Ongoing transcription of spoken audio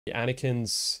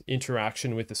Anakin's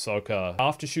interaction with Ahsoka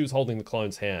after she was holding the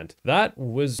clone's hand. That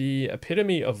was the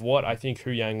epitome of what I think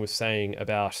Hu Yang was saying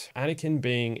about Anakin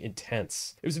being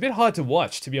intense. It was a bit hard to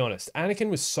watch, to be honest. Anakin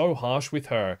was so harsh with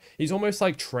her. He's almost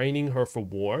like training her for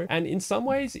war. And in some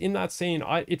ways in that scene,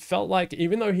 it felt like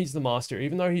even though he's the master,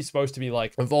 even though he's supposed to be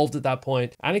like evolved at that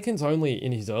point, Anakin's only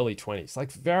in his early 20s,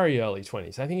 like very early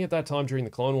 20s. I think at that time during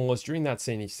the Clone Wars, during that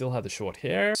scene, he still had the short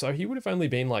hair. So he would have only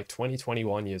been like 20,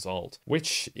 21 years old,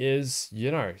 which is,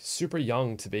 you know, super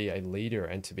young to be a leader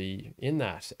and to be in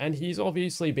that. And he's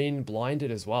obviously been blinded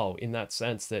as well in that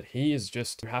sense that he is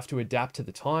just, you have to adapt to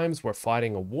the times. We're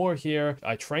fighting a war here.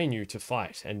 I train you to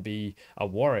fight and be a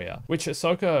warrior, which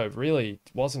Ahsoka really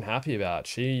wasn't happy about.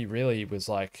 She really was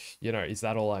like, you know, is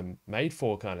that all I'm made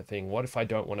for kind of thing? What if I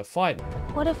don't want to fight?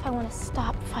 What if I want to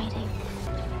stop fighting?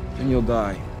 Then you'll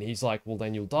die. And he's like, well,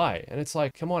 then you'll die. And it's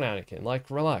like, come on, Anakin,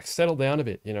 like, relax, settle down a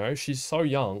bit, you know? She's so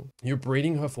young. You're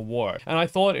breeding her for war. And I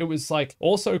thought it was like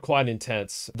also quite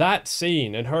intense. That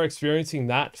scene and her experiencing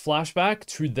that flashback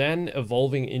to then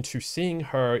evolving into seeing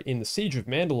her in the Siege of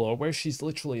Mandalore, where she's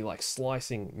literally like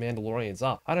slicing Mandalorians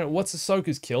up. I don't know, what's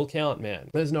Ahsoka's kill count, man?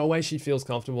 There's no way she feels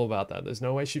comfortable about that. There's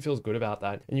no way she feels good about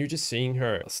that. And you're just seeing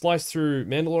her slice through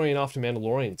Mandalorian after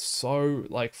Mandalorian. It's so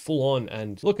like full on,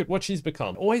 and look at what she's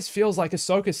become. Always feels like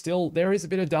Ahsoka still, there is a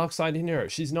bit of dark side in her.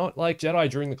 She's not like Jedi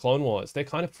during the Clone Wars. They're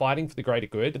kind of fighting for the greater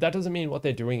good, but that doesn't mean what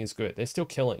they're doing is good. They're still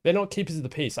killing. They're not keepers of the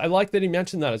peace. I like that he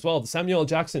mentioned that as well. The Samuel L.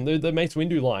 Jackson, the Mace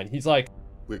Windu line. He's like,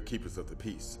 we're keepers of the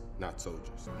peace, not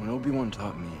soldiers. When Obi-Wan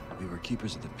taught me, we were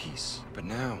keepers of the peace. But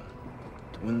now,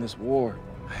 to win this war,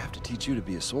 I have to teach you to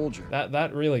be a soldier.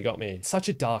 That really got me. It's such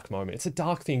a dark moment. It's a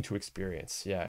dark thing to experience. Yeah,